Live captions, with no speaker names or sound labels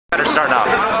Better start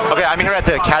now. Okay, I'm here at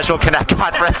the Casual Connect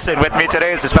conference, and with me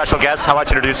today is a special guest. How about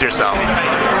you introduce yourself?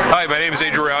 Hi, my name is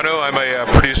Adriano. I'm a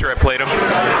producer at Playdom.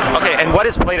 Okay, and what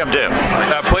does Playdom do?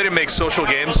 Playdom makes social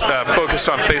games focused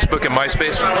on Facebook and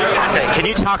MySpace. Okay, can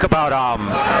you talk about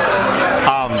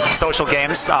social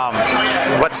games?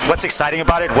 What's exciting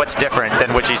about it? What's different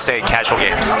than, would you say, casual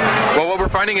games? Well, what we're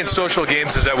finding in social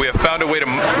games is that we have found a way to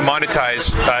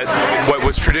monetize what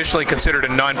was traditionally considered a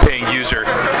non-paying user.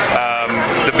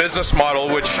 The business model,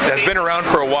 which has been around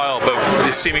for a while but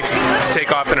is seeming to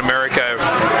take off in America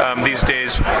these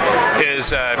days, is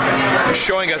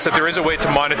showing us that there is a way to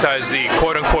monetize the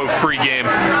quote-unquote free game,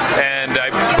 and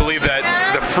I believe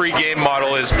that the free game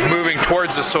model is moving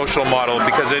towards the social model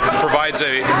because it provides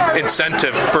an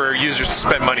incentive for users to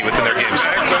spend money within their games.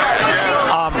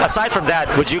 Aside from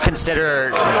that, would you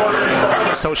consider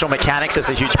social mechanics as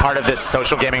a huge part of this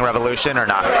social gaming revolution or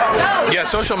not? Yeah,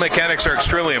 social mechanics are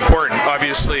extremely important.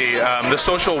 Obviously, the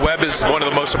social web is one of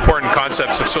the most important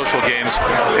concepts of social games.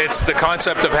 It's the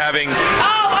concept of having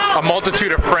a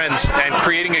multitude of friends and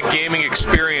creating a gaming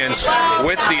experience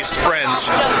with these friends,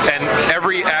 and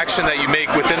every action that you make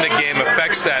within the game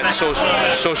affects that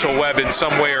social web in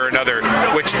some way or another,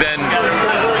 which then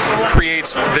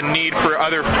creates the need for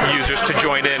other users to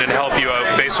join in and help you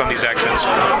out based on these actions.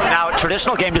 Now,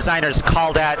 traditional game designers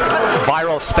call that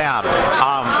viral spam.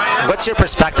 What's your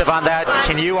perspective on that?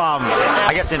 Can you,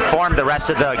 I guess, inform the rest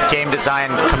of the game design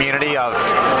community of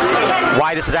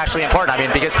why this is actually important? I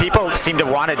mean, because people seem to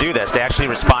want to do this. They actually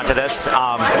respond to this.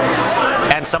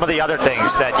 And some of the other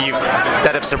things that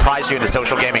have surprised you in the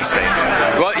social gaming space.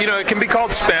 Well, it can be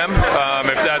called spam,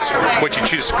 if that's what you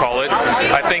choose to call it.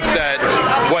 I think that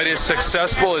what is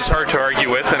successful is hard to argue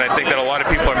with, and I think that a lot of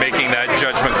people are making that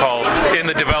judgment call in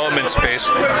the development space.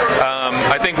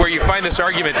 I think where you find this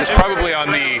argument is probably on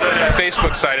the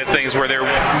Facebook side of things, where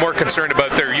they're more concerned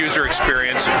about their user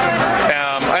experience.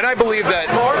 And I believe that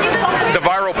the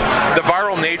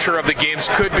viral nature of the games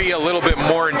could be a little bit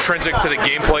more intrinsic to the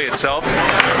gameplay itself,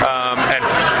 and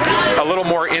a little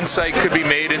more insight could be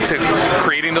made into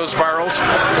creating those virals.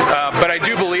 But I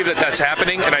do believe that that's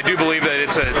happening, and I do believe that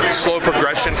it's a slow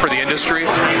progression for the industry,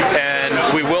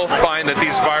 and we will find that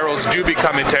these virals do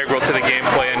become integral to the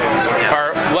gameplay and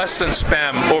are less than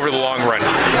spam over the long run.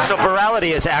 So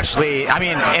virality is actually, I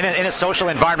mean, in a social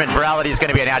environment, virality is going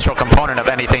to be a natural component of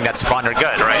anything that's fun or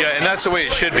good, right? Yeah, and that's the way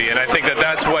it should be, and I think that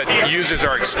that's what users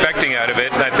are expecting out of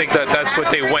it, and I think that that's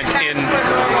what they went in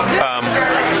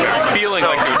feeling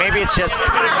like. Maybe it's just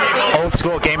old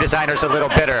school game designers a little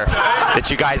bitter that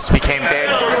you guys became big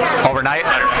overnight?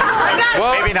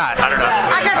 Well, maybe not. I don't know.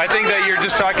 I think that you're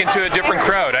just talking to a different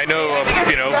crowd. I know,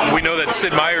 we know that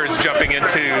Sid Meier is jumping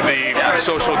into the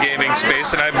social gaming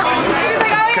space, and I'm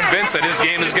convinced that his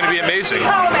game is going to be amazing.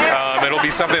 It'll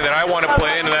be something that I want to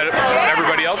play and that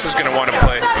everybody else is going to want to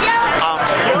play.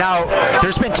 Now,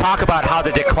 there's been talk about how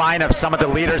the decline of some of the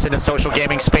leaders in the social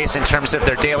gaming space in terms of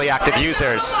their daily active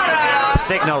users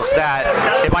signals that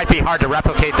it might be hard to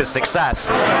replicate this success.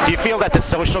 Do you feel that the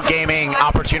social gaming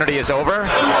opportunity is over?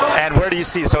 And where do you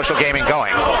see social gaming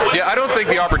going? Yeah, I don't think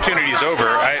the opportunity is over.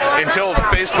 Until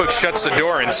Facebook shuts the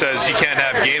door and says you can't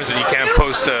have games and you can't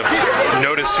post a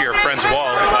notice to your friend's wall,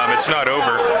 it's not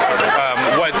over.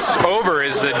 What's over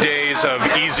is the days of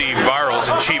easy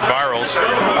virals and cheap virals.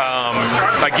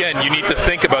 Again, you need to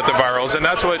think about the virals, and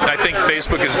that's what I think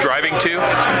Facebook is driving to.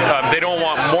 They don't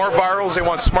want more virals, they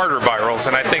want smarter virals,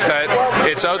 and I think that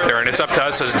it's out there, and it's up to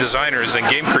us as designers and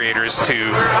game creators to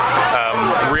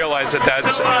realize that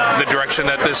that's the direction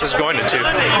that this is going into.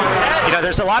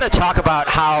 There's a lot of talk about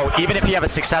how even if you have a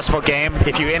successful game,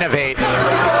 if you innovate,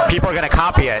 people are going to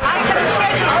copy it.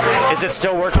 Is it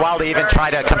still worthwhile to even try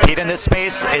to compete in this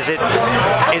space?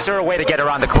 Is there a way to get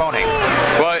around the cloning?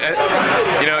 Well,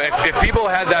 if people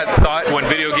had that thought when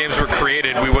video games were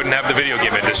created, we wouldn't have the video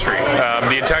game industry.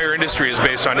 The entire industry is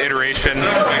based on iteration,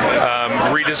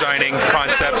 redesigning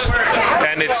concepts,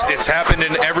 and it's happened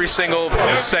in every single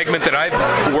segment that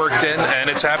I've worked in, and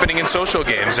it's happening in social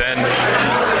games. And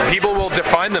people will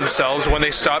define themselves when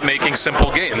they stop making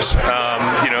simple games.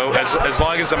 As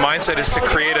long as the mindset is to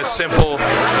create a simple,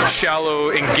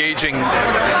 shallow, engaging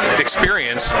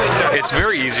experience, it's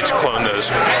very easy to clone those.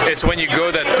 It's when you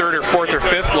go that third or fourth or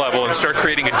fifth level and start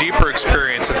creating a deeper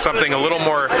experience and something a little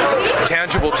more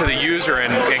tangible to the user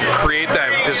and create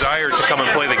that desire to come and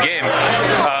play the game,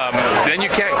 then you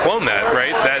can't clone that,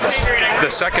 right? That's the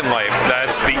Second Life.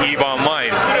 That's the EVE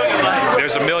Online.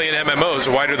 There's a million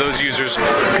MMOs, why do those users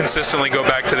consistently go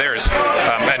back to theirs?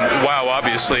 And WoW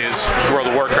obviously is World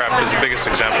of Warcraft is the biggest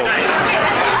example.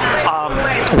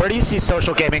 Where do you see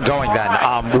social gaming going then?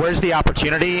 Where's the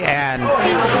opportunity, and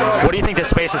what do you think this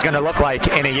space is going to look like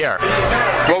in a year?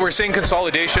 Well, we're seeing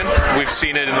consolidation. We've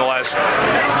seen it in the last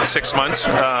 6 months.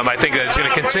 I think that it's going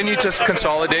to continue to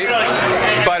consolidate,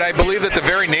 but I believe that the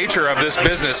very nature of this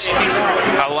business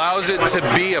allows it to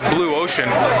be a blue ocean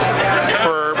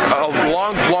for a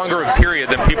longer period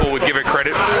than people would give it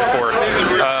credit for.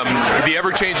 The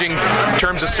ever-changing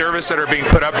terms of service that are being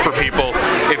put up for people,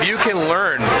 if you can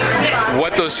learn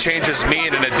what those changes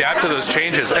mean and adapt to those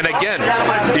changes, and again,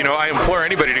 I implore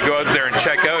anybody to go out there and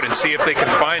check out and see if they can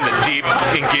find a deep,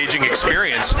 engaging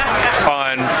experience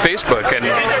on Facebook. And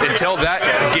until that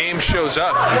game shows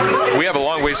up, we have a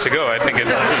long ways to go. I think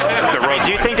the road.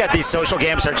 Do you think that these social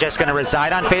games are just going to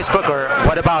reside on Facebook, or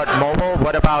what about mobile?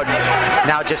 What about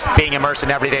now just being immersed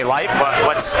in everyday life?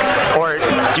 Or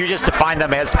do you just define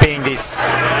them as being these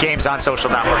games on social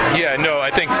networks? Yeah, no,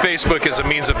 I think Facebook is a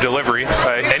means of delivery.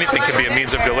 Anything can be a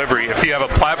means of delivery. If you have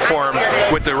a platform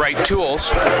with the right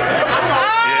tools,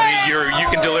 you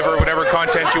can deliver whatever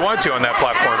content you want to on that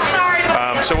platform.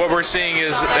 So what we're seeing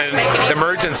is an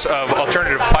emergence of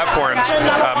alternative platforms,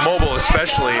 mobile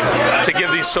especially, to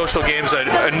give these social games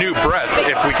a new breath,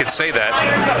 if we could say that,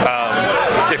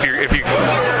 if you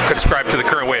subscribe to the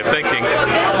current way of thinking.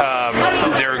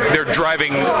 They're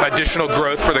driving additional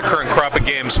growth for the current crop of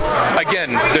games.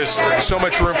 Again, there's so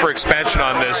much room for expansion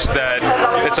on this that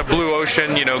it's a blue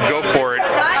ocean. Go for it.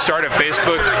 Start at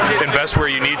Facebook, invest where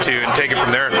you need to, and take it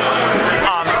from there.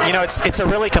 It's a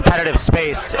really competitive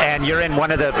space, and you're in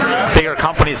one of the bigger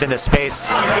companies in this space.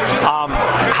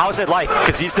 How's it like?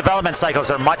 Because these development cycles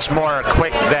are much more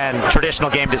quick than traditional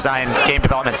game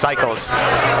development cycles.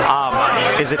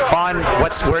 Is it fun?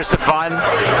 Where's the fun?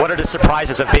 What are the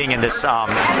surprises of being in this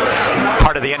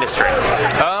part of the industry?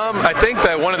 I think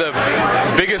that one of the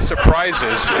biggest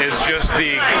surprises is just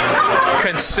the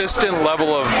consistent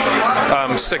level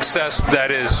of success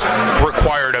that is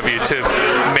required of you to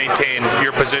maintain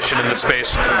your position in the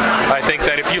space. I think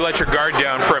that if you let your guard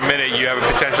down for a minute, you have a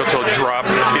potential to drop,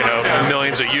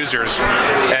 millions of users,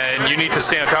 and you need to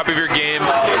stay on top of your game.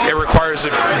 It requires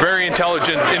very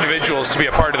intelligent individuals to be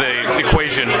a part of the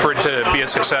equation for it to be a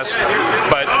success.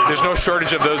 But there's no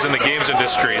shortage of those in the games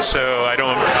industry, so I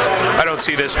don't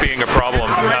see this being a problem.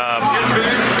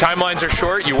 Timelines are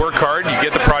short. You work hard, you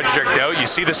get the project out, you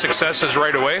see the successes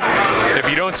right away. If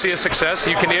you don't see a success,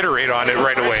 you can iterate on it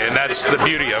right away, and that's the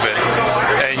beauty of it.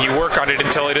 And you work on it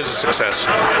until it is a success.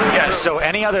 Yeah, so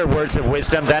any other words of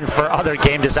wisdom then for other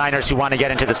game designers who want to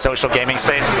get into the social gaming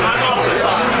space?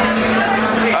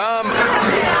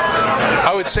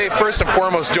 I would say first and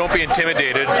foremost, don't be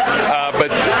intimidated.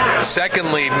 But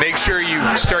secondly, make sure you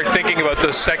start thinking about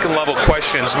those second level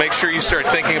questions. Make sure you start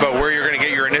thinking about where you're going to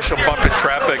get your initial bump in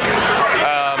traffic.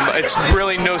 It's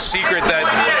really no secret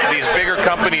that these bigger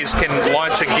companies can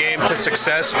launch a game to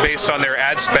success based on their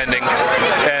ad spending,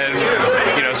 and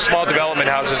small development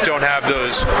houses don't have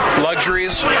those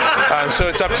luxuries. So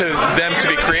it's up to them to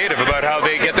be creative about how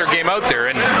they get their game out there.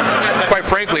 And quite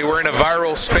frankly, we're in a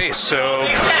viral space, so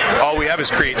all we have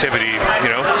is creativity.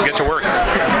 Get to work.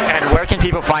 And where can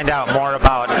people find out more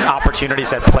about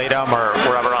opportunities at Playdom or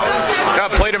wherever else?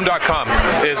 Playdom.com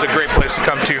is a great place to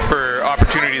come to for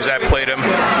opportunities at Playdom.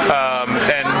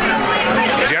 And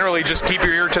generally just keep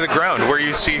your ear to the ground. Where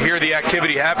you hear the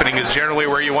activity happening is generally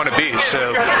where you want to be.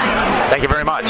 So, thank you very much.